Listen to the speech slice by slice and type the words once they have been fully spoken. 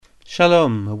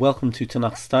Shalom, welcome to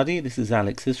Tanakh Study. This is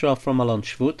Alex Israel from Alon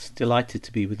Shvut. Delighted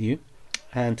to be with you.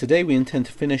 And today we intend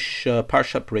to finish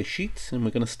Parshat Bereshit, and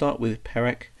we're going to start with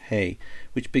Perek Hey,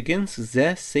 which begins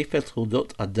Zeh Sefer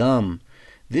Toldot Adam.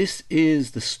 This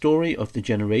is the story of the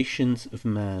generations of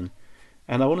man.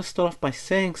 And I want to start off by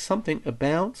saying something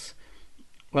about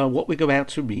what we're about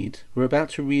to read. We're about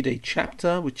to read a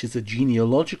chapter which is a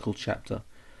genealogical chapter.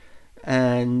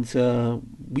 And I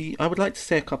would like to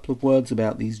say a couple of words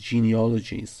about these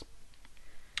genealogies.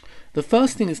 The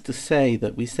first thing is to say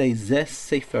that we say Zeh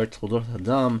Sefer Toldot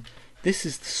Adam. This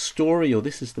is the story, or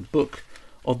this is the book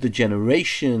of the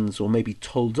generations, or maybe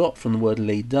Toldot from the word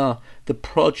Leida, the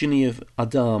progeny of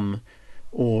Adam,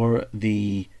 or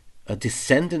the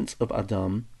descendants of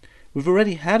Adam. We've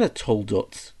already had a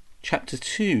Toldot, chapter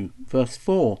 2, verse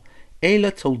 4.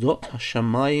 Eila Toldot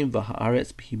Hashamayim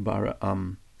v'haaretz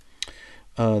b'hibara'am.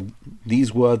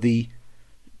 These were the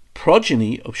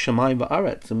progeny of Shamayim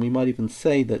v'Aretz, and we might even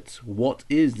say that what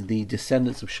is the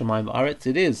descendants of Shamayim v'Aretz?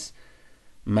 It is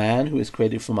man who is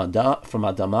created from Adam from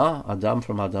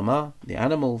Adamah, the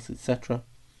animals, etc.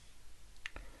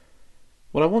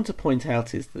 What I want to point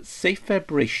out is that Sefer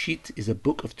Bereshit is a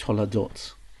book of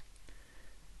Toladot.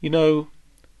 You know,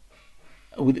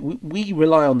 we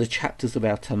rely on the chapters of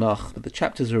our Tanakh, but the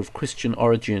chapters are of Christian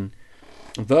origin.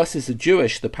 Verses are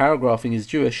Jewish, the paragraphing is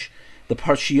Jewish. The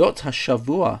Parshiot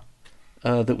HaShavua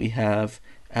that we have,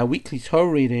 our weekly Torah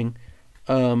reading,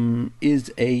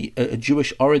 is a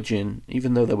Jewish origin,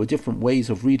 even though there were different ways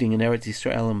of reading in Eretz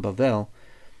Yisrael and Bavel.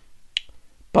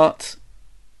 But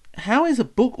how is a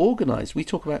book organized? We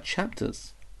talk about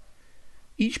chapters.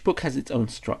 Each book has its own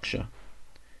structure.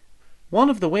 One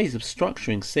of the ways of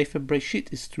structuring Sefer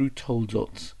Bereshit is through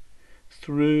Toldot,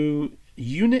 through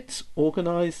units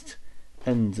organized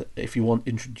and, if you want,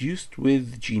 introduced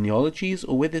with genealogies,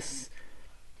 or with this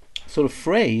sort of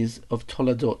phrase of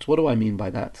Toladot. What do I mean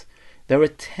by that? There are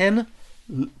 10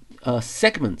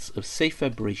 segments of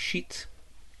Sefer Bereshit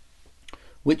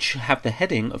which have the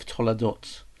heading of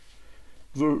Toladot.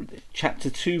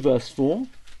 Chapter 2, verse 4.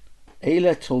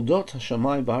 Eile Toldot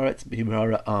Hashamayim v'Haaretz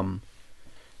b'hibara'am.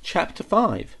 Chapter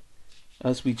 5,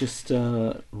 as we just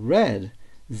read,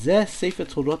 Zeh Sefer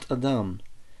Toldot Adam.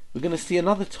 We're going to see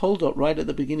another Toldot right at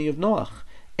the beginning of Noach.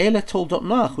 Eile Toldot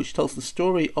Noach, which tells the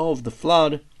story of the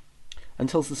flood and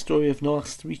tells the story of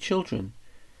Noach's 3 children.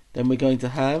 Then we're going to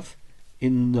have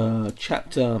in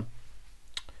chapter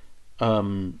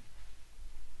 10,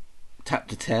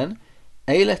 Eile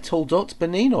Toldot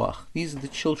Bnei Noach. These are the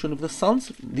children of the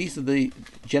sons. These are the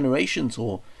generations,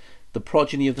 or the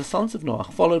progeny of the sons of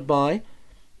Noach. Followed by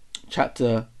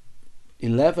chapter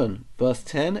 11, verse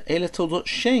 10, Eile Toldot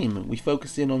Shem. We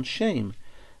focus in on Shem.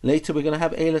 Later we're going to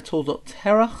have Eile Toldot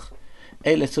Terach,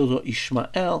 Eile Toldot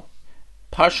Ishmael,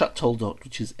 Parshat Toldot,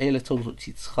 which is Eile Toldot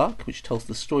Yitzchak, which tells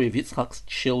the story of Yitzchak's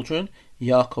children,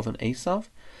 Yaakov and Esav.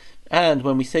 And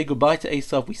when we say goodbye to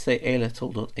Esav, we say Eile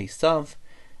Toldot Esav.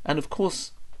 And of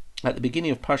course, at the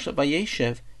beginning of Parshat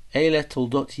Vayeshev, Eile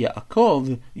Toldot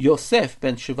Yaakov, Yosef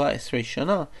ben Sheva Esrei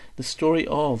Shana, the story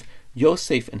of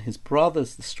Yosef and his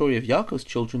brothers, the story of Yaakov's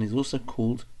children, is also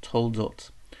called Toldot.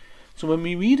 So when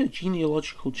we read a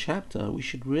genealogical chapter, we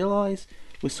should realize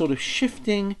we're sort of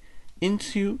shifting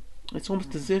into, it's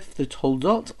almost as if the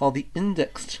Toldot are the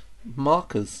indexed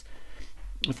markers.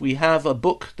 If we have a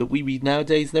book that we read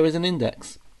nowadays, there is an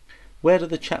index. Where do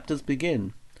the chapters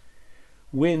begin?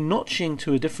 We're notching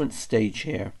to a different stage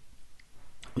here.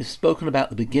 We've spoken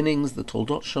about the beginnings, the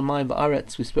Toldot Shamayim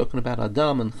v'Aretz. We've spoken about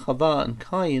Adam and Chava and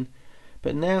Cain.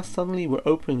 But now suddenly we're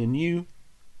opening a new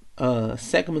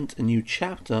segment, a new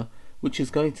chapter, which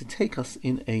is going to take us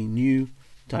in a new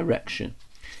direction.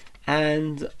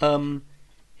 And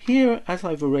here, as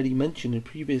I've already mentioned in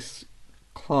previous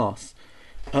class,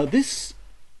 this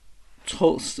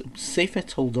Sefer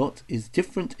Toldot is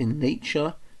different in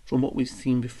nature from what we've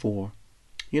seen before.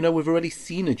 You know, we've already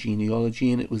seen a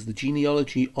genealogy, and it was the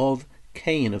genealogy of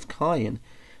Cain, of Cain.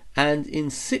 And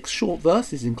in 6 short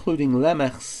verses, including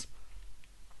Lemech's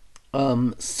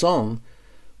song,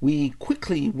 we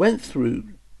quickly went through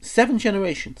 7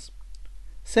 generations.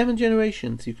 7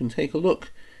 generations. You can take a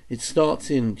look. It starts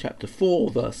in chapter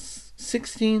 4, verse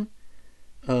 16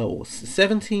 or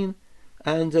 17,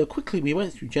 and quickly we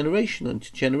went through generation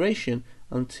into generation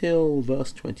until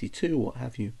verse 22, what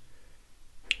have you.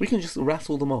 We can just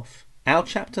rattle them off. Our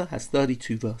chapter has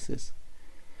 32 verses.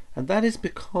 And that is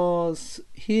because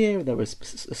here there is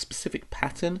a specific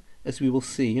pattern, as we will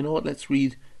see. You know what? Let's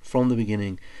read from the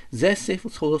beginning. Zeh Sefer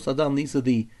Toldot Adam. These are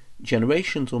the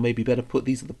generations, or maybe better put,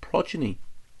 these are the progeny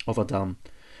of Adam.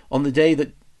 On the day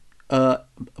that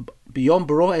beyond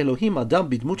Baro Elohim Adam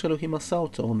bidmut Elohim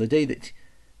asalto, on the day that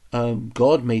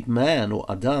God made man, or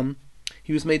Adam,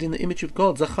 he was made in the image of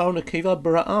God. Zachar nekeva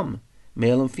bara'am,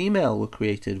 male and female were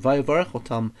created. Vayavarech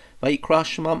otam vayikra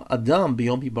shemam Adam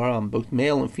biyom hibaram, both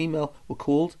male and female were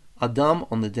called Adam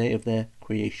on the day of their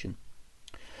creation.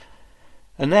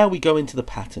 And now we go into the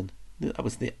pattern. That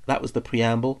was the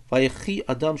preamble. Vayechi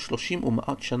Adam 30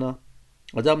 u'ma'at shana.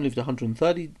 Adam lived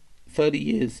 130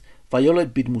 years.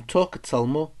 Vayoled bidmuto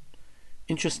k'tzalmo.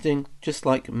 Interesting, just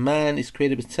like man is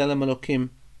created with Tzelem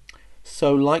Elokim,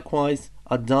 so likewise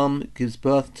Adam gives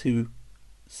birth to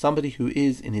somebody who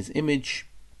is in his image.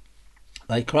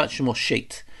 Vayikrat shemo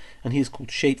Shet, and he is called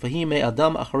Shet. Vahime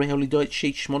Adam acharei holidoet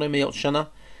Shet 800 shana.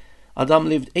 Adam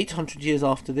lived 800 years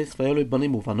after this. Vayoled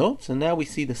banim uvanot, and now we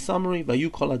see the summary.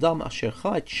 Vayukol Adam asher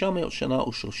chai 900 shana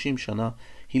u'shloshim shana.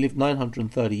 He lived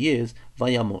 930 years.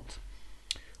 Vayamot.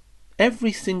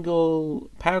 Every single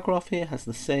paragraph here has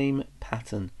the same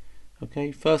pattern.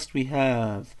 Okay, first we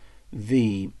have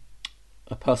the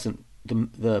person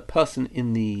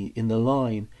in the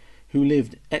line who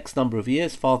lived X number of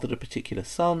years, fathered a particular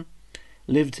son,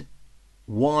 lived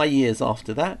Y years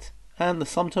after that, and the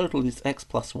sum total is X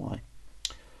plus Y.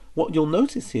 What you'll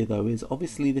notice here, though, is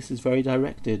obviously this is very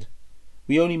directed.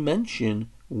 We only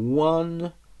mention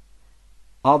one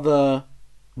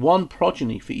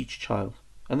progeny for each child.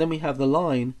 And then we have the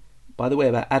line, by the way,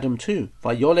 about Adam too.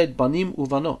 Vayoled banim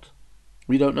uvanot.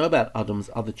 We don't know about Adam's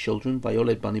other children,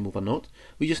 Vayoled banim uvanot.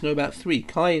 We just know about 3,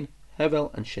 Cain,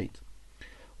 Hevel, and Shet.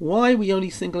 Why are we only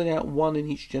singling out one in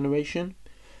each generation?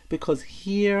 Because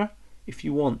here, if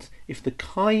the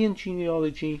Cain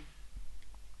genealogy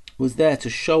was there to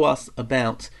show us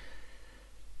about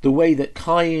the way that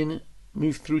Cain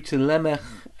moved through to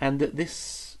Lemech, and that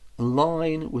this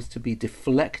line was to be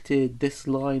deflected, this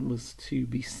line was to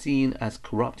be seen as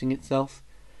corrupting itself.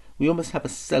 We almost have a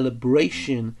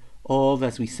celebration of,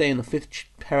 as we say in the 5th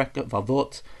parak of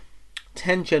Avot,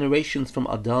 10 generations from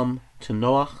Adam to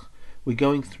Noach. We're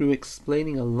going through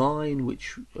explaining a line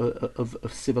which of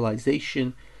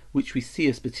civilization which we see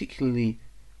as particularly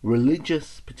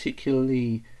religious,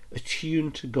 particularly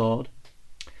attuned to God.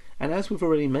 And as we've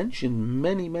already mentioned,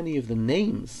 many of the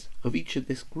names of each of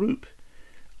this group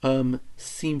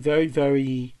seem very,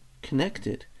 very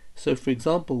connected. So, for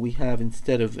example, we have,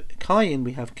 instead of Cain,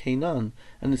 we have Canaan,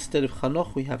 and instead of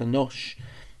Chanoch, we have Enosh,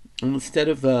 and instead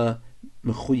of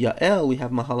Mechuyael, we have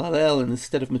Mahalalel, and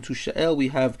instead of Metushael, we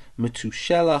have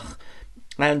Metushelach,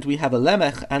 and we have a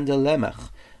Lemech and a Lemech.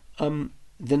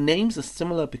 The names are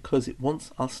similar because it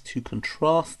wants us to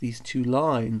contrast these two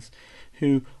lines,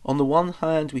 who, on the one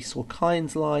hand, we saw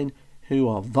Cain's line, who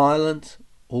are violent,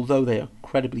 although they are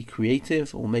incredibly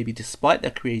creative, or maybe despite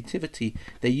their creativity,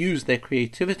 they use their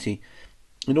creativity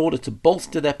in order to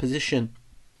bolster their position,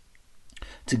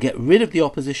 to get rid of the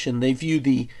opposition. They view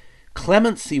the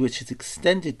clemency which is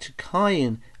extended to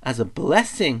Cain as a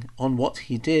blessing on what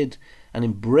he did, and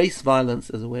embrace violence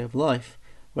as a way of life,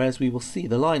 whereas we will see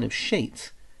the line of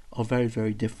Shet are very,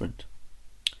 very different.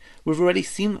 We've already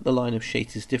seen that the line of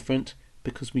Shet is different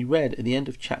because we read at the end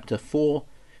of chapter 4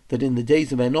 that in the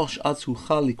days of Enosh, Az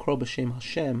huchal likro b'shem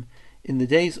Hashem, in the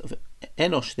days of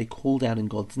Enosh they called out in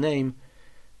God's name.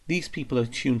 These people are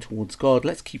tuned towards God.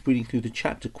 Let's keep reading through the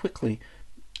chapter quickly,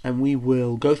 and we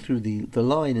will go through the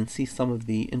line and see some of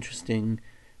the interesting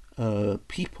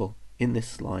people in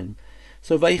this line.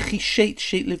 So Vayechi Shet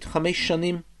lived 5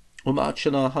 shanim, u'ma'at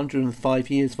shana 105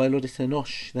 years, Vayelodet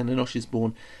Enosh, then Enosh is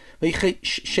born. Vayechi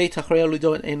Shet acharei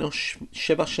holido Enosh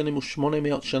 7 shanim u'shmone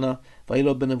me'ot shana,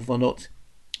 Vayelod ben uvanot.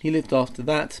 He lived after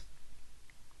that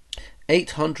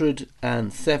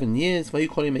 807 years. He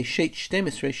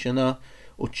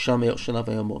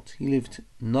lived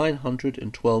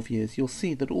 912 years. You'll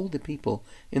see that all the people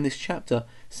in this chapter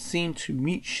seem to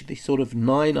reach the sort of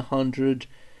 900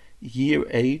 year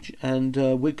age, and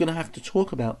we're going to have to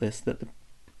talk about this, that the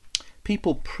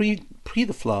people pre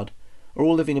the flood are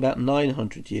all living about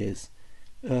 900 years.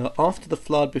 After the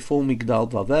flood, before Migdal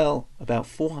Bavel, about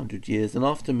 400 years, and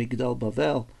after Migdal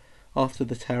Bavel, after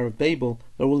the Tower of Babel,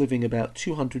 they're all living about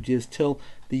 200 years, till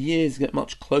the years get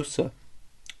much closer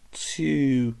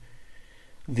to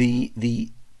the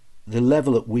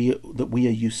level that we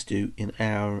are used to in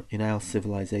our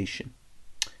civilization.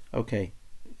 Okay,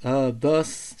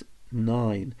 verse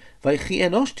 9. Vaychi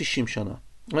Enosh 90 shana.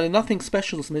 Nothing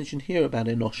special is mentioned here about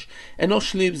Enosh.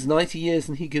 Enosh lives 90 years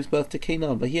and he gives birth to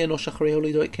Canaan. Vayhi Enosh acharei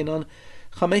holido et Canaan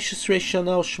 15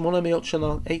 shana or 800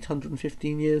 shana,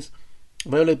 815 years.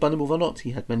 Vayoled banim uvanot,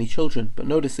 he had many children. But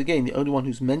notice again, the only one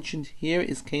who's mentioned here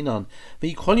is Canaan.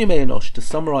 Vayikol yemei Enosh, to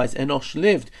summarize, Enosh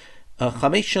lived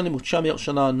Chamesh shanim u'tshamiot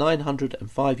shana,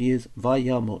 905 years,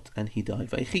 vayamot, and he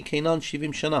died. Vayechi Kenan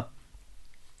shivim shana.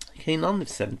 Kenan lived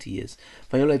 70 years.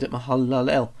 Vayoled et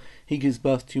Mahalalel, he gives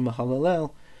birth to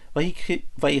Mahalalel.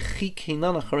 Vayechi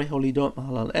Kenan acharei holido et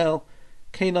Mahalalel.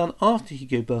 Kenan, after he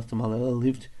gave birth to Mahalalel,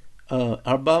 lived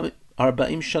Arba'im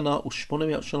shana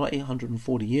u'shmonemeot shana,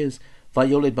 840 years.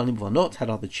 Vayoled banim vanot, had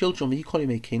other children.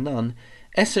 Vayikolim Kenan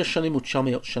Eser shanim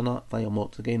u'tshamiot shana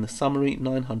vayamot. Again, the summary,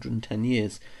 910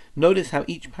 years. Notice how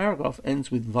each paragraph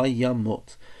ends with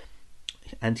vayamot,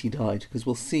 and he died, because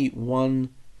we'll see one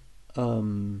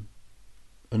anomaly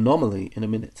in a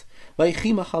minute.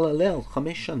 Vayechi Mahalalel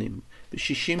chamesh shanim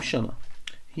v'shishim shana.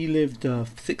 He lived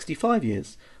 65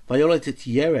 years. Vayoled et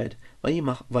Yered.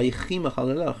 Vayechi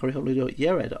Mahalalel acharei holido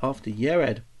Yered. After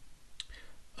Yered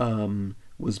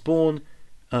was born,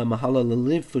 Mahalalel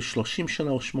lived for 30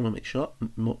 shana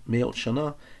u'shmonemeot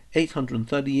shana,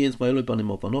 830 years. Vayoled banim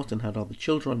u'banot, and had other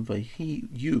children. Vayehi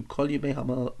yu kol yemei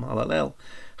Mahalalel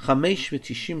chamesh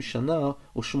v'tishim shana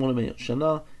u'shmonemeot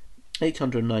shana,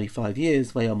 895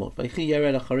 years. Vayamot. Vayechi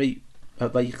Yered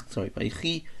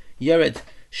Vayechi Yered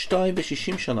shtayim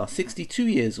v'shishim shana, 62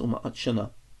 years. Uma'at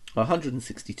shana,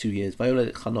 162 years. Vayoled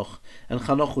et Chanoch, and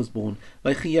Chanoch was born.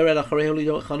 Vayechi Yered acharei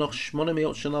holido Chanoch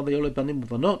 800 shana, vayoled banim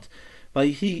u'banot.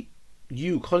 Vayehi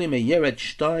yu kol yemei Yered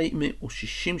shtayim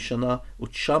u'shishim shana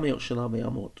u'tshamiot shana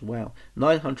vayamot. Wow,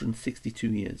 962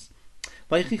 years.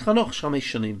 Vayechi Chanoch shamesh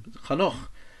shanim. Chanoch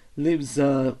lives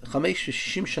chamesh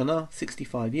v'shishim shana,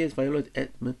 65 years. Vayoled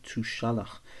et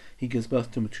Metushalach, he gives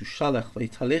birth to Metushalach.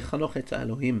 Vayitalech Chanoch et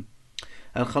Elohim,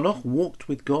 and Chanoch walked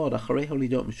with God acharei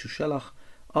holido Metushalach,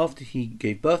 after he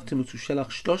gave birth to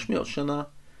Metushalach 300 shana,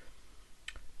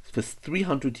 for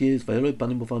 300 years. Vayoled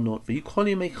banim u'banot. Vayikol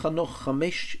yemei Chanoch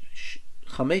chamesh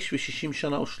v'shishim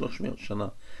shana u'shlosh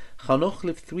shana. Chanoch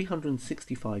lived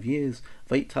 365 years.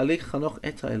 Vayitalech Chanoch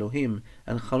et Elohim,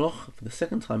 and Chanoch, for the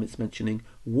second time it's mentioning,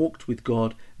 walked with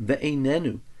God.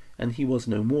 Ve'einenu, and he was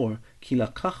no more. Ki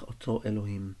lakach oto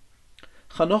Elohim.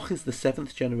 Chanoch is the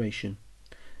 7th generation,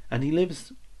 and he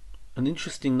lives an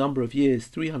interesting number of years,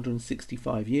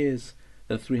 365 years.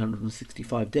 There are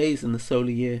 365 days in the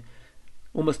solar year.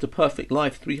 Almost a perfect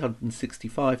life,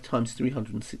 365 times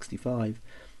 365.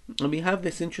 And we have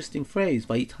this interesting phrase,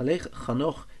 Vayitalech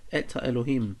Chanoch et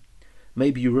Elohim.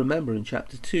 Maybe you remember in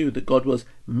chapter 2 that God was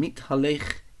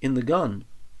mithalech in the garden.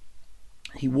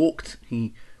 He walked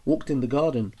in the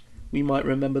garden. We might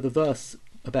remember the verse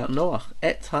about Noach,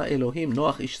 et ha-Elohim,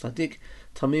 Noach ish tzaddik,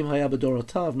 tamim haya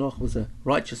b'dorotav. Noach was a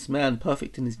righteous man,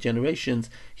 perfect in his generations.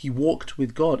 He walked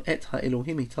with God, et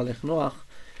ha-Elohim hitalech Noach.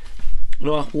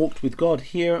 Noach walked with God.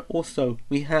 Here also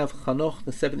we have Chanoch,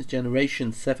 the 7th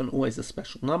generation, 7 always a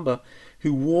special number,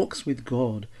 who walks with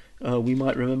God. We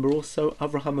might remember also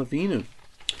Avraham Avinu,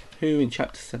 who in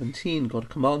chapter 17 God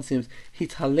commands him,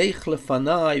 hitalech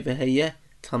lefanai v'heyeh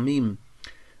tamim,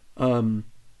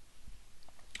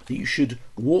 that you should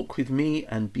walk with me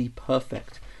and be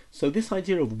perfect. So this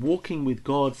idea of walking with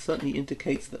God certainly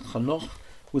indicates that Chanoch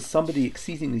was somebody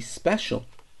exceedingly special.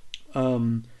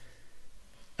 And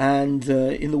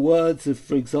in the words of,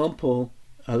 for example,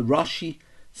 Rashi,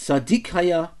 Sadik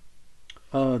haya,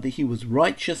 that he was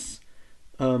righteous,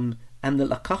 and the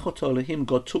Lakachoto Elohim,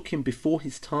 God took him before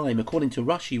his time, according to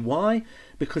Rashi. Why?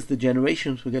 Because the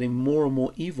generations were getting more and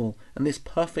more evil, and this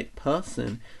perfect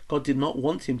person, God did not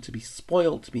want him to be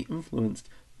spoiled, to be influenced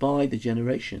by the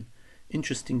generation.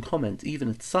 Interesting comment. Even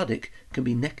a tzaddik can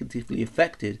be negatively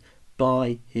affected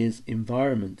by his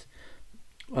environment.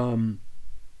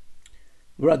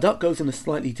 Radak goes in a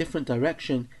slightly different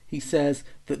direction. He says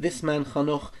that this man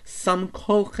Chanoch sam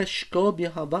kol cheshko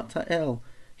b'ahavat ha'el.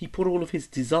 He put all of his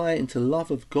desire into love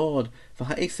of God,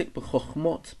 v'ha'esek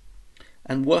b'chochmot,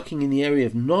 and working in the area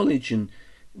of knowledge, and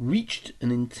reached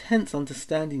an intense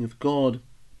understanding of God.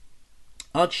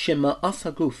 Ad shema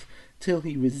asaguf, till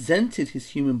he resented his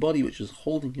human body, which was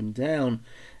holding him down,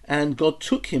 and God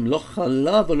took him. Lo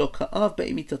chalav v'lo ka'av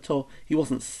be'imitato. He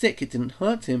wasn't sick; it didn't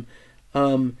hurt him.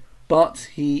 But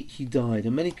he died.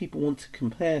 And many people want to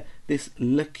compare this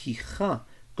lekicha.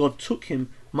 God took him,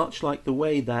 much like the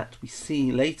way that we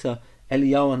see later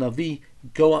Eliyahu Navi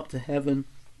go up to heaven,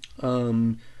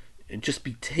 just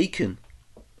be taken,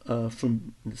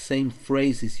 from the same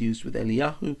phrase is used with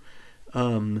Eliyahu.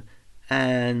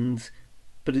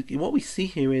 But what we see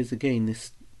here is, again,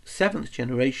 this 7th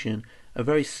generation, a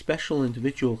very special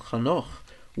individual, Chanoch,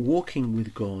 walking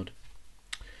with God.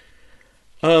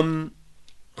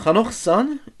 Chanoch's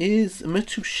son is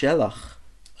Metushelach.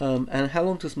 And how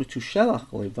long does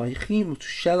Metushelach live? Vayechi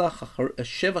Metushelach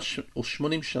sheva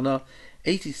u'shmonim shana,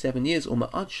 87 years, or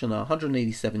ma'at shana,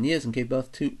 187 years, and gave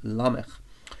birth to Lamech.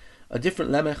 a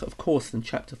different lemech, of course, than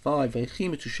chapter 5.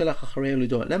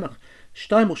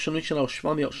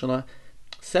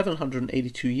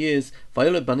 782 years. The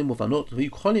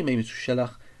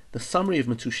summary of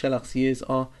Metushelach's years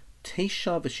are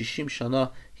Teisha v'shishim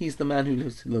shana. He's the man who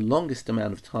lives the longest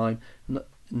amount of time,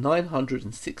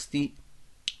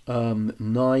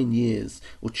 969 years.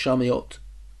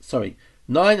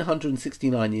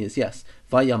 969 years, yes.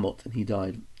 Vayamot, and he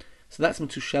died. So that's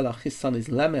Metushelach. His son is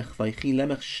Lemech. Vaychi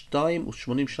Lemech Shtayim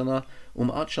u'shmonim shana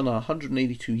u'ma'at shana,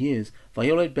 182 years.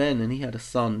 Vayoled ben, and he had a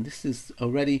son. This is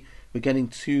already, we're getting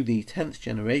to the 10th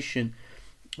generation.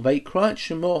 Vayikra et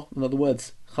Shemo, in other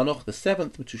words, Chanoch the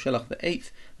 7th, Metushelach the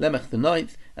 8th, Lemech the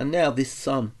 9th, and now this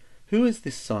son. Who is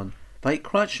this son?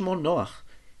 Vayikra et Shemo Noach.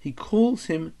 He calls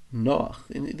him Noach.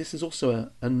 And this is also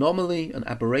an anomaly, an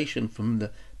aberration from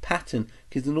the pattern,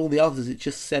 because in all the others it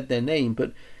just said their name,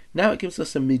 but now it gives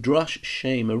us a midrash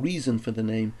shame, a reason for the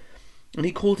name. And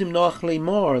he called him Noach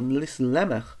Leimor, and this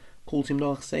Lemech called him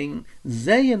Noach, saying,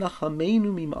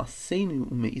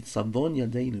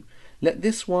 let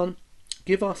this one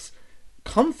give us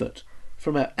comfort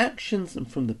from our actions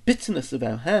and from the bitterness of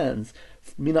our hands,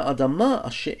 mina adama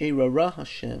asher erara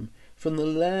Hashem, from the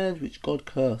land which God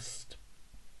cursed.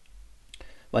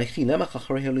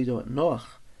 Noach,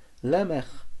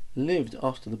 Lemech lived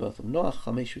after the birth of Noach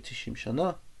 590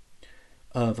 shana,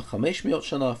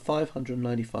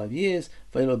 595 years.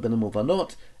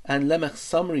 And Lemech's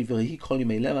summary, V'hi kol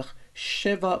yimei Lemech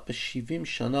sheva b'shivim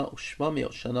shana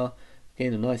u'shmamiyot shana,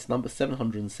 again a nice number,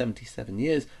 777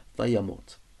 years.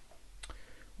 Vayamot.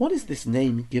 What is this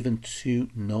name given to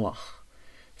Noach?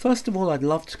 First of all, I'd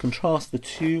love to contrast the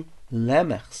two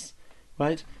Lemechs,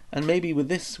 right? And maybe with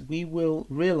this we will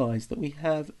realize that we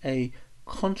have a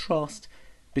contrast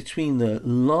between the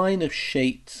line of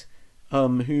Shet,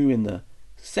 who in the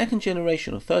second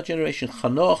generation or third generation,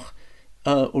 Chanoch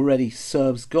already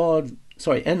serves God.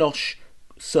 Enosh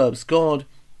serves God.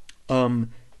 Azu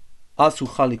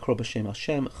Chali Kro B'Shem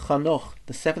Hashem. Chanoch,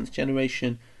 the seventh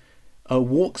generation,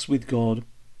 walks with God,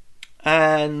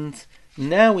 and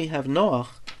now we have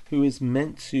Noach, who is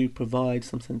meant to provide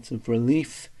some sense of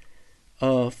relief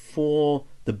for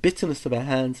the bitterness of our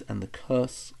hands and the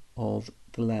curse of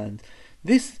the land.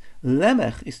 This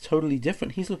Lemech is totally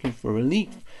different. He's looking for relief,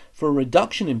 for a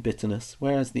reduction in bitterness,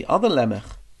 whereas the other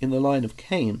Lemech in the line of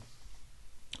Cain,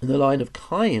 in the line of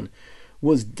Cain,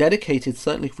 was dedicated,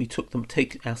 certainly if we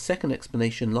take our second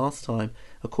explanation last time,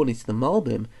 according to the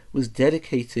Malbim, was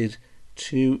dedicated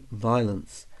to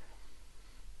violence.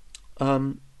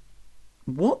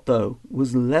 What, though,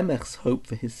 was Lemech's hope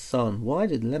for his son? Why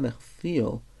did Lemech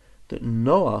feel that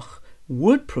Noach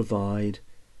would provide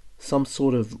some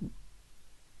sort of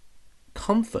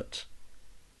comfort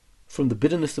from the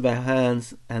bitterness of our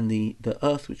hands and the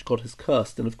earth which God has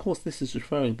cursed? And of course this is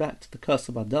referring back to the curse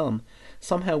of Adam.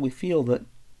 Somehow we feel that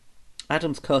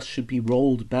Adam's curse should be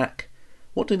rolled back.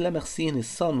 What did Lemech see in his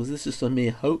son? Was this just a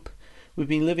mere hope? We've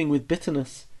been living with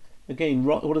bitterness. Again,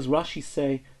 what does Rashi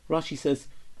say? Rashi says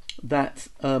that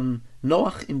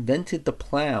Noach invented the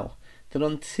plough, that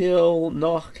until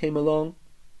Noach came along,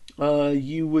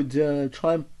 you would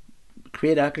try and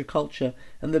create agriculture,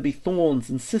 and there'd be thorns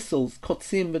and thistles,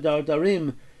 kotzim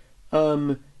v'dardarim,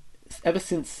 ever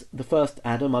since the first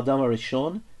Adam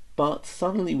Arishon, but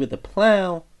suddenly with the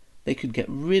plough, they could get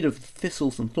rid of the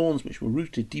thistles and thorns which were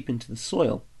rooted deep into the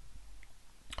soil,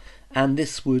 and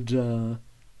this would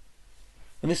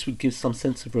give some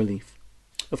sense of relief.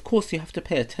 Of course, you have to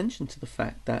pay attention to the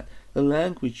fact that the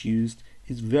language used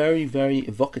is very, very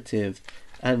evocative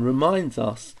and reminds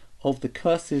us of the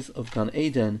curses of Gan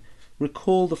Eden.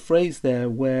 Recall the phrase there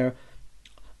where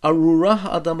Arurah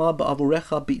Adama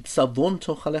ba'avurecha bi'tzavon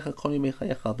tochalecha kol yemei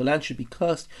chayecha. The land should be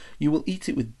cursed, you will eat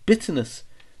it with bitterness.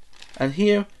 And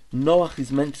here Noach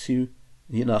is meant to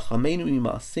Yinachamenu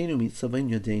ima'asenu mitzavon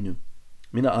yadenu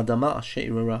mina adama asher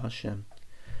irara Hashem.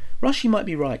 Rashi might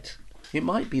be right. It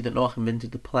might be that Noach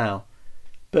invented the plough,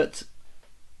 but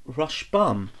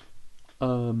Rashbam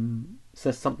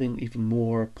says something even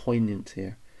more poignant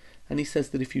here, and he says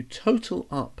that if you total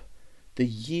up the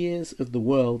years of the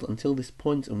world until this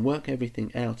point and work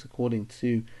everything out according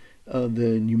to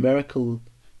the numerical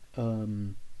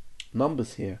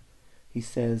numbers here, he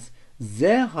says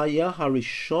Zeh haya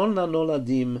harishon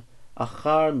lanoladim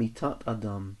achar mitat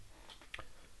Adam,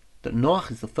 that Noach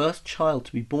is the first child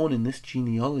to be born in this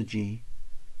genealogy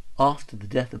after the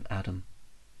death of Adam.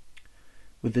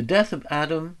 With the death of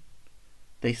Adam,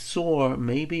 they saw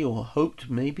maybe, or hoped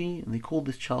maybe, and they called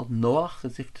this child Noach,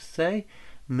 as if to say,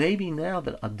 maybe now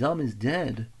that Adam is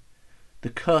dead,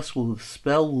 the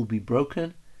spell will be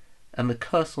broken, and the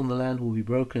curse on the land will be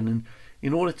broken. And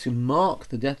in order to mark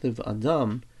the death of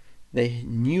Adam, they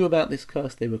knew about this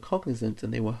curse, they were cognizant,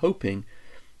 and they were hoping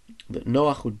that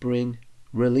Noach would bring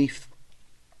relief.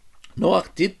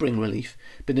 Noach did bring relief,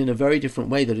 but in a very different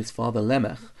way that his father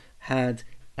Lamech had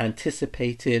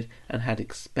anticipated and had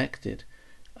expected.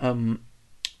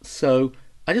 So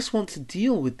I just want to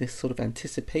deal with this sort of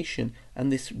anticipation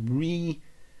and this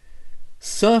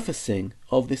resurfacing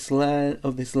of this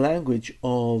language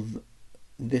of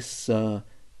this itzavon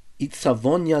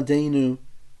yadeinu,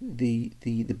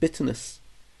 the bitterness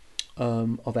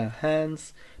of our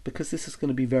hands, because this is going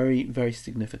to be very, very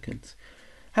significant.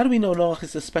 How do we know Noach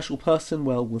is a special person?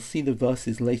 Well, we'll see the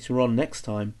verses later on next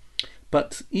time.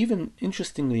 But even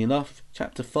interestingly enough,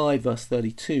 chapter 5, verse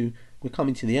 32, we're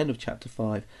coming to the end of chapter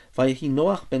 5. Vayehi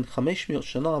Noach ben 500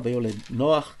 shana veyoled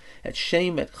Noach et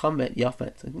Shem et Cham et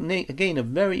Yafet. Again, a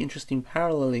very interesting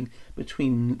paralleling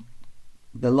between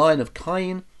the line of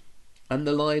Cain and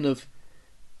the line of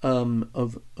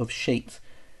Shet.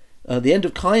 The end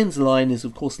of Cain's line is,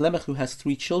 of course, Lamech, who has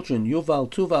 3 children, Yuval,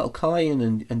 Tuval, Cain,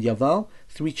 and Yaval,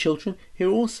 3 children. Here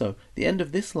also, the end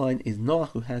of this line is Noach,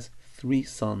 who has 3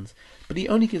 sons. But he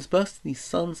only gives birth to these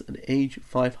sons at age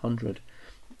 500.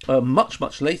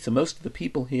 Much later, most of the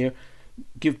people here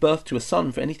give birth to a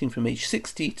son for anything from age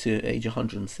 60 to age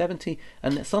 170,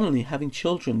 and suddenly having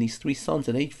children, these 3 sons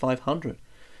at age 500.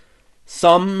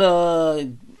 Some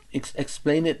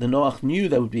explain it, the Noach knew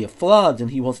there would be a flood and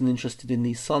he wasn't interested in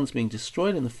these sons being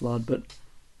destroyed in the flood, but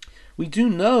we do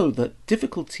know that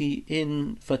difficulty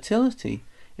in fertility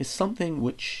is something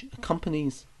which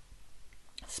accompanies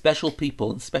special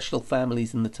people and special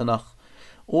families in the Tanakh.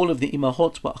 All of the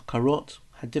imahot ba'akarot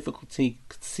had difficulty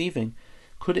conceiving.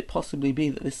 Could it possibly be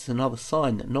that this is another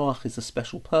sign that Noach is a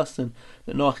special person,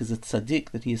 that Noach is a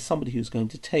tzaddik, that he is somebody who's going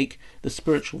to take the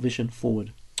spiritual vision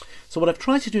forward? So what I've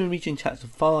tried to do in reading chapter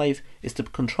 5 is to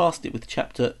contrast it with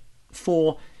chapter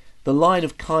 4, the line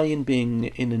of Cain being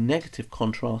in a negative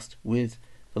contrast with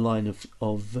the line of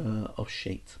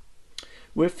Shet.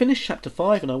 We've finished chapter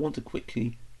 5 and I want to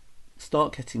quickly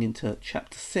start getting into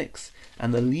chapter 6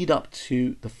 and the lead up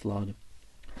to the flood.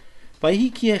 The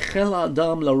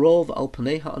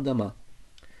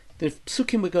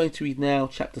psukim we're going to read now,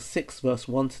 chapter 6, verse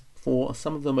 1 to 4, are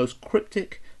some of the most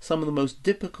cryptic, some of the most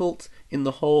difficult in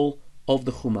the whole of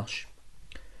the Chumash.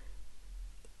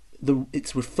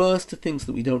 It refers to things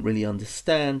that we don't really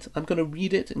understand. I'm going to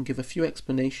read it and give a few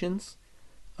explanations,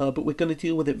 but we're going to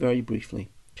deal with it very briefly.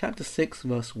 Chapter 6,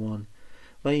 verse 1.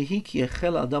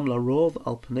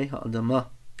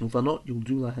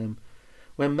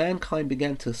 When mankind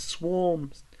began to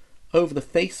swarm over the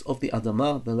face of the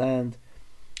Adamah, the land,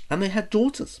 and they had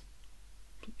daughters.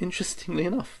 Interestingly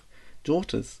enough,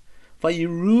 daughters.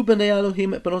 Vayiru b'nei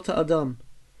Elohim et benot Adam.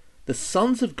 The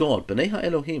sons of God, b'nei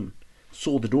Elohim,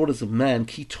 saw the daughters of man,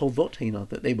 ki tovot heina,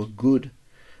 that they were good.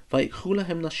 Vayikhu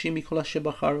lahem nashim mikol asher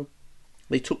bacharu.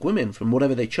 They took women from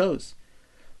whatever they chose.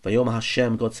 Vayom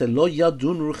Hashem, God said, Lo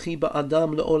yadun ruchi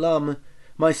ba'adam le'olam.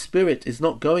 My spirit is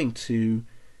not going to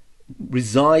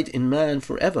reside in man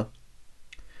forever.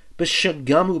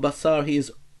 B'shagamu basar, he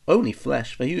is only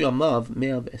flesh. Vayu yamav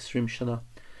 120 shana.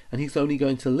 And he's only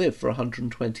going to live for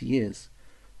 120 years.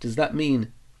 Does that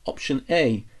mean, option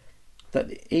A, that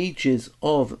the ages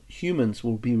of humans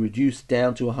will be reduced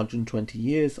down to 120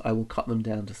 years? I will cut them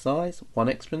down to size. One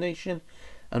explanation.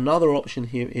 Another option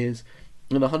here is,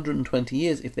 in 120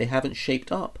 years, if they haven't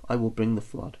shaped up, I will bring the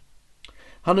flood.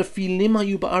 Hanephilim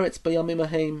hayu ba'aretz bayamim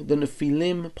hahem. The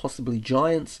Nephilim, possibly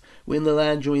giants, were in the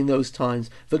land during those times.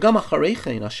 V'gam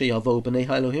acharechen asher yavo b'nei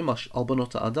Elohim al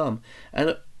banot Adam.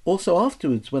 And also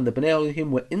afterwards, when the Bnei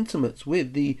Elohim were intimate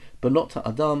with the Benot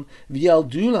Adam,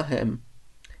 v'yaldu lahem,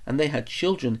 and they had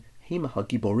children, him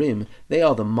hagiborim, they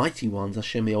are the mighty ones,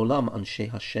 Hashem me'olam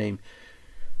anshe Hashem,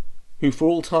 who for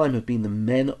all time have been the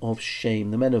men of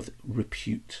shame, the men of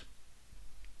repute.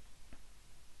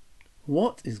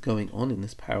 What is going on in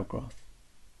this paragraph?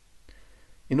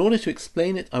 In order to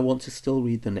explain it, I want to still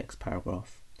read the next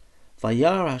paragraph.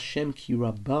 Vayar Hashem ki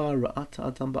rabbah ra'at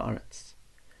Adam ba'aretz.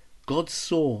 God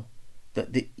saw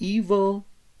that the evil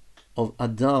of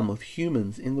Adam, of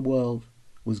humans in the world,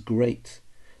 was great.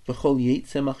 V'chol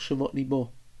yetze machshavot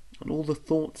libo. And all the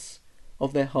thoughts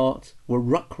of their heart were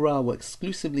rakra, were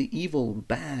exclusively evil,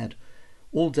 bad,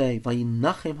 all day.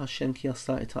 Vayinachem Hashem ki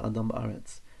asa et Adam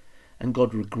ba'aretz. And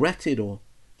God regretted or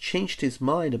changed his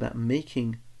mind about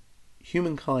making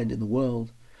humankind in the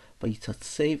world.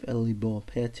 Vayitatsev el libo.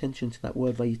 Pay attention to that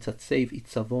word, vayitatsev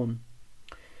itzavon.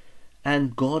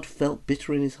 And God felt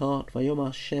bitter in his heart. Vayom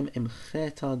Hashem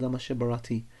emchet Adam asher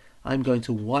barati. I'm going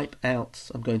to wipe out,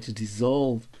 I'm going to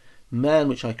dissolve man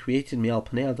which I created me'al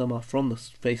panei adama, from the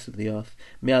face of the earth,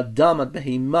 me'adam ad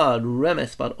behima ad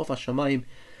remesvad of hashamayim,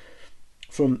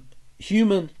 from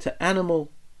human to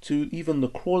animal to even the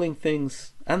crawling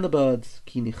things and the birds.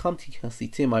 Ki nichamti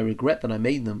hasitim, I regret that I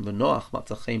made them. V'noach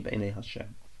matzachem b'nei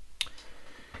Hashem.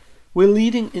 We're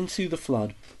leading into the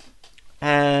flood.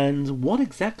 And what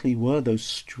exactly were those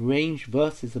strange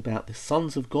verses about the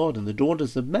sons of God and the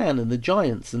daughters of man and the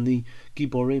giants and the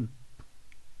Giborim?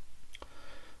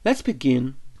 Let's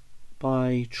begin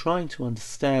by trying to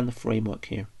understand the framework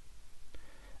here.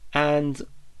 And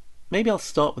maybe I'll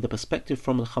start with a perspective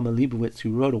from Nechama Leibowitz,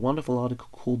 who wrote a wonderful article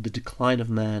called The Decline of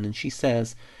Man. And she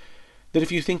says that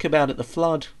if you think about it, the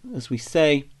flood, as we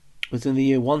say, was in the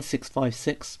year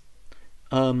 1656.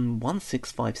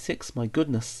 1656, my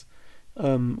goodness.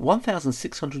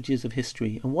 1,600 years of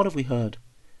history. And what have we heard?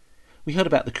 We heard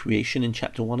about the creation in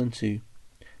chapter 1 and 2.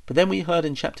 But then we heard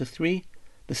in chapter 3,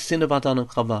 the sin of Adan and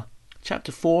Chava.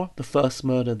 Chapter 4, the first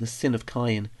murder, the sin of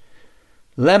Cain.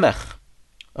 Lemech,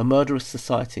 a murderous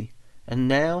society. And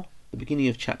now, the beginning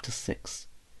of chapter 6.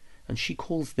 And she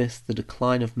calls this the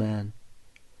decline of man.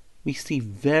 We see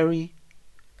very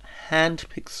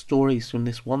hand-picked stories from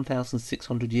this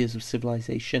 1,600 years of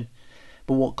civilization.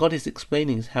 But what God is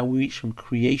explaining is how we reach from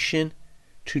creation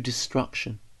to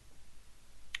destruction.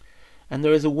 And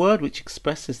there is a word which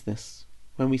expresses this.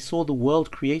 When we saw the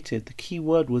world created, the key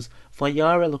word was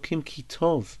Vayar Elokim ki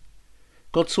tov.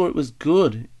 God saw it was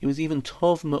good. It was even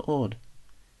tov me'od.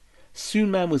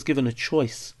 Soon man was given a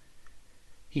choice.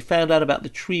 He found out about the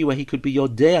tree where he could be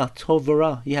Yodea tov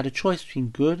v'ra. He had a choice between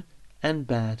good and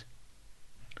bad.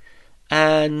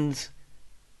 And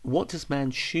what does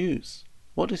man choose?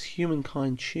 What does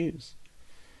humankind choose?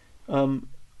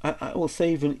 I will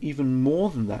say even more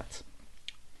than that.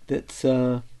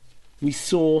 That we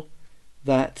saw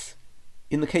that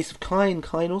in the case of Cain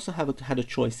also had a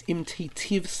choice. Im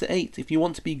teitiv se'et. If you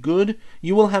want to be good,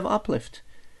 you will have uplift.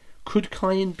 Could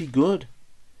Cain be good?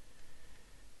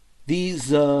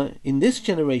 These in this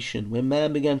generation, when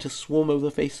man began to swarm over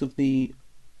the face of the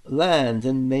land,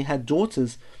 and they had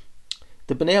daughters,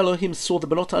 the Bnei Elohim saw the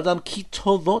Benot Adam ki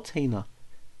tovot heina.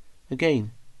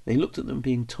 Again, they looked at them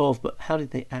being tov, but how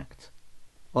did they act?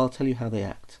 Well, I'll tell you how they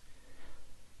act.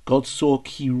 God saw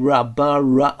ki rabba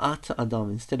ra'at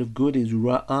Adam. Instead of good is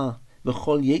ra'ah.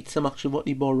 V'chol yetze machshavot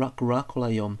libo rak ra kol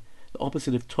hayom. The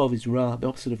opposite of tov is ra. The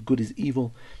opposite of good is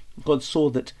evil. God saw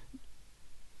that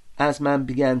as man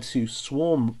began to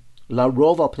swarm, la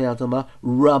rov al pnei adama,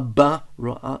 rabba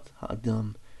ra'at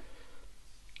Adam.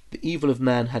 The evil of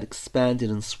man had expanded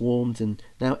and swarmed, and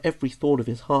now every thought of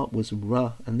his heart was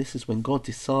ra. And this is when God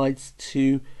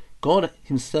God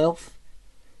himself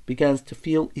begins to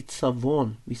feel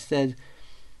itzavon. We said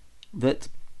that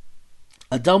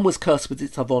Adam was cursed with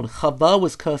itzavon. Chava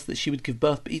was cursed that she would give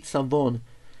birth, but itzavon.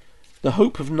 The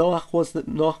hope of Noach was that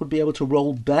Noach would be able to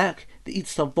roll back the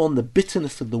itzavon, the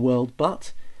bitterness of the world,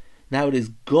 but now it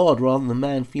is God rather than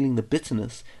man feeling the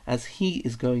bitterness as he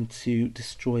is going to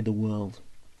destroy the world.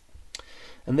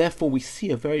 And therefore we see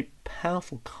a very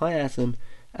powerful chiasm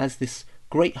as this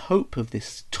great hope of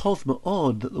this tov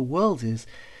me'od that the world is.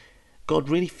 God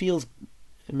really feels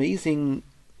amazing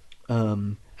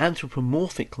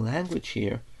anthropomorphic language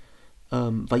here.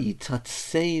 Vayitat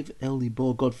save el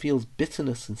libo. God feels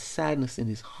bitterness and sadness in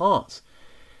his heart.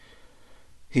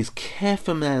 His care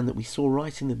for man that we saw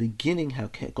right in the beginning, how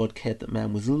God cared that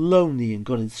man was lonely and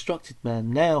God instructed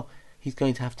man. Now he's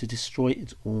going to have to destroy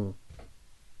it all.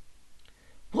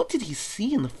 What did he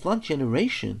see in the flood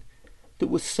generation that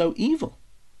was so evil?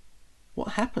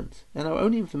 What happened? And our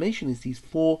only information is these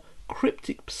 4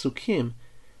 cryptic psukim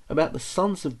about the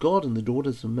sons of God and the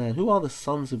daughters of man. Who are the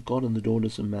sons of God and the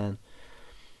daughters of man?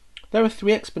 There are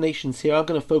 3 explanations here. I'm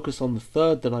going to focus on the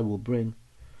third that I will bring.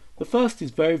 The first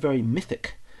is very, very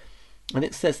mythic. And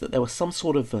it says that there were some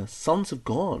sort of sons of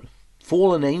God,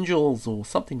 fallen angels or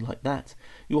something like that.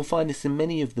 You will find this in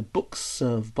many of the books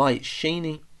of Bayit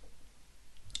Sheni.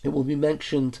 It will be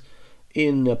mentioned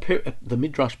in the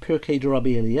Midrash Pirkei de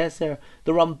Rabbi Eliezer.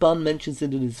 The Ramban mentions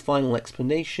it in his final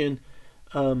explanation.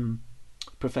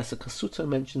 Professor Kasuto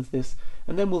mentions this.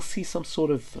 And then we'll see some sort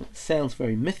of, sounds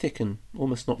very mythic and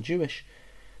almost not Jewish,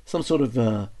 some sort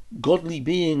of godly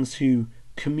beings who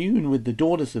commune with the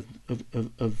daughters of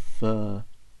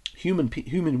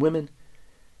human women.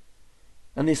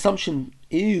 And the assumption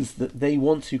is that they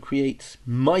want to create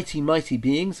mighty, mighty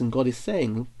beings, and God is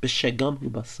saying, B'shegam hu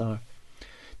basar.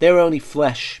 They're only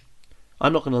flesh.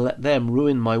 I'm not going to let them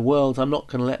ruin my world. I'm not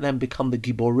going to let them become the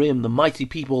Giborim, the mighty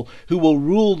people who will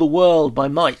rule the world by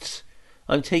might.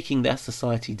 I'm taking their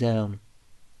society down.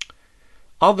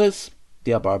 Others,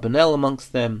 the Abarbanel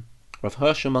amongst them, Rav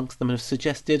Hirsch amongst them have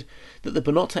suggested that the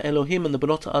Benot Elohim and the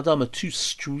Benot Adam are two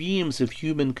streams of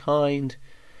humankind.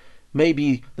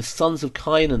 Maybe the sons of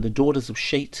Cain and the daughters of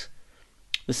Shet.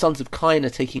 The sons of Cain are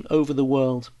taking over the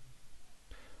world.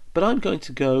 But I'm going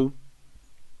to go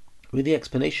with the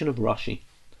explanation of Rashi,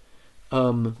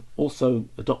 also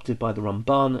adopted by the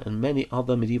Ramban and many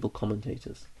other medieval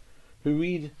commentators, who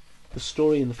read the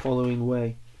story in the following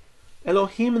way.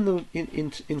 Elohim in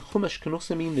Chumash can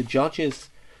also mean the judges.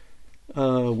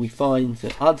 We find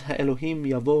that Ad HaElohim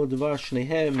Yavo Devar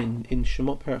Shnehem in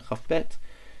Shemot Perek Chaf Bet,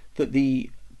 that the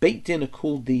Beit Din are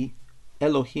called the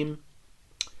Elohim.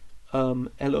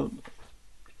 Elohim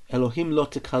lo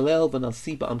tekalel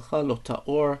v'nasi ba'amcha lo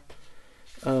ta'or.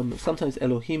 Sometimes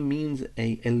Elohim means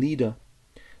a leader.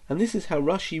 And this is how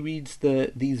Rashi reads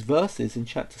these verses in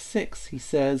chapter 6. He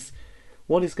says,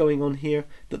 what is going on here?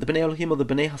 That the Bnei Elohim are the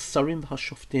Bnei Hasarim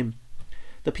v'Hashoftim,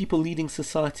 the people leading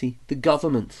society, the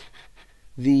government,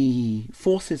 the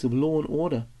forces of law and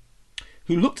order,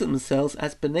 who looked at themselves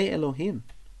as Bnei Elohim,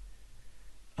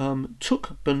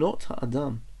 took Benot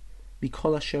HaAdam,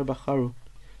 Mikol Asher Bacharu.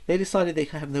 They decided they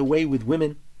could have their way with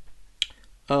women,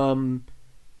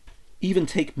 even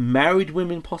take married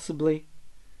women possibly,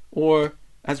 or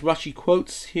as Rashi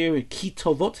quotes here, Ki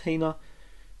Tovot Heina.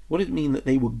 What did it mean that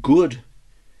they were good?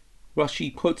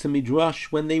 Rashi quotes a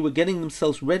midrash, when they were getting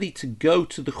themselves ready to go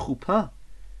to the chuppah,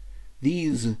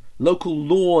 these local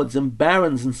lords and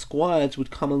barons and squires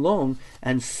would come along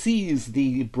and seize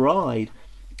the bride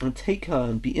and take her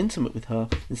and be intimate with her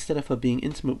instead of her being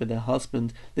intimate with their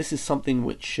husband. This is something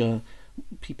which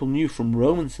people knew from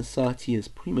Roman society as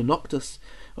prima noctis,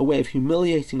 a way of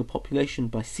humiliating a population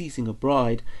by seizing a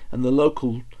bride, and the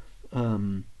local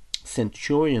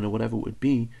centurion or whatever it would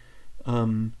be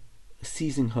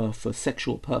seizing her for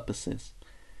sexual purposes.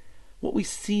 What we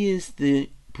see is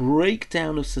the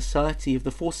breakdown of society, of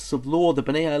the forces of law, the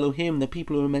Bnei Elohim, the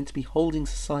people who are meant to be holding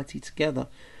society together,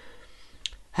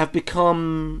 have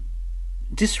become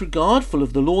disregardful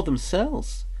of the law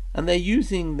themselves, and they're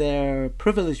using their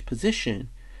privileged position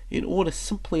in order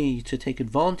simply to take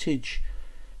advantage,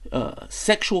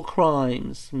 sexual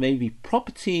crimes, maybe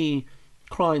property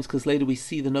crimes, because later we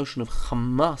see the notion of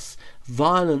Hamas,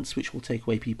 violence which will take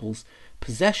away people's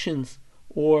possessions,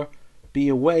 or be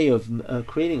a way of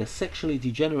creating a sexually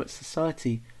degenerate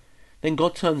society. Then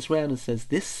God turns around and says,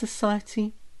 this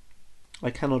society I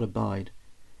cannot abide.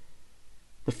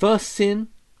 The first sin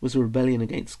was a rebellion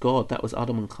against God. That was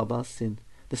Adam and Chava's sin.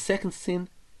 The second sin,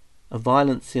 a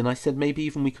violent sin. I said maybe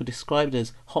even we could describe it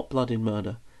as hot-blooded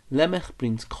murder. Lemech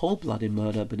brings cold-blooded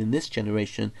murder, but in this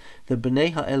generation, the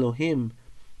Bnei HaElohim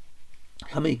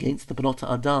coming against the Benot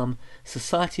Adam,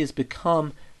 society has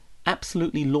become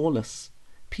absolutely lawless.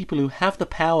 People who have the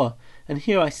power, and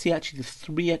here I see actually the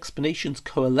three explanations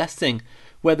coalescing,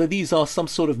 whether these are some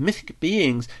sort of mythic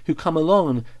beings who come along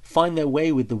and find their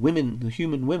way with the women, the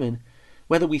human women,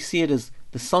 whether we see it as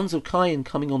the sons of Cain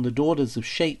coming on the daughters of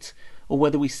Shet, or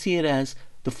whether we see it as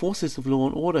the forces of law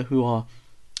and order who are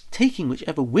taking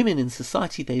whichever women in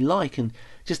society they like and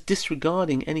just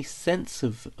disregarding any sense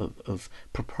of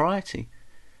propriety.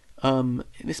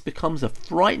 This becomes a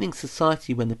frightening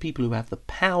society when the people who have the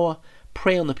power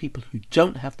prey on the people who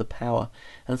don't have the power,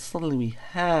 and suddenly we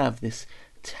have this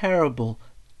terrible,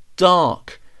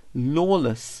 dark,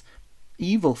 lawless,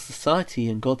 evil society.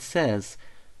 And God says,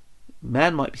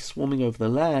 man might be swarming over the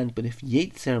land, but if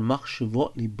Yetzer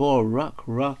Machshavot Libo Rak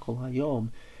Kol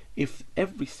Hayom, if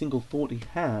every single thought he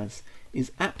has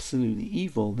is absolutely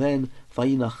evil, then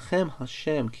Vayinachem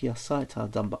Hashem Ki Asa et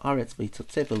Ha'adam Ba'aretz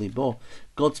V'yitzatzev Libo.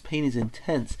 God's pain is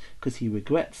intense because he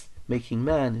regrets making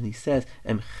man, and he says,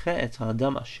 Emche et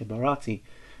Ha'adam Asher Barati.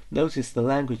 Notice the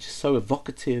language is so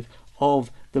evocative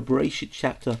of the Bereshit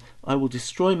chapter. I will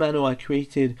destroy man who I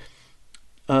created.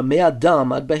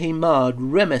 Me'adam ad behema ad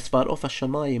remes v'ad of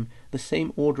hashamayim. The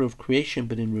same order of creation,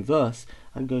 but in reverse.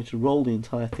 I'm going to roll the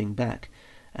entire thing back.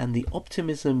 And the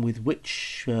optimism with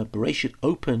which Bereshit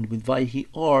opened with Vayhi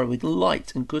Or, with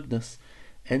light and goodness,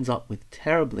 ends up with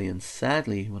terribly and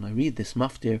sadly. When I read this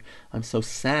maftir, I'm so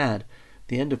sad.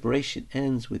 The end of Bereshit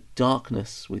ends with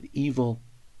darkness, with evil,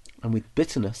 and with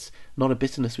bitterness. Not a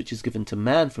bitterness which is given to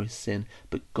man for his sin,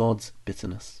 but God's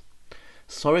bitterness.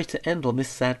 Sorry to end on this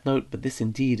sad note, but this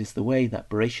indeed is the way that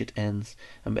Bereshit ends.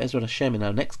 And Be'ezrat Hashem, in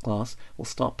our next class, we'll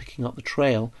start picking up the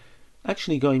trail,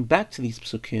 actually going back to these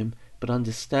psukim, but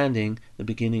understanding the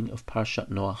beginning of Parashat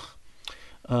Noach.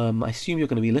 I assume you're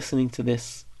going to be listening to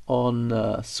this on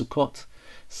Sukkot,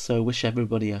 so wish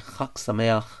everybody a Chag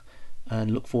Sameach,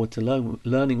 and look forward to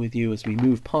learning with you as we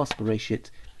move past Bereshit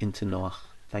into Noach.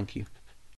 Thank you.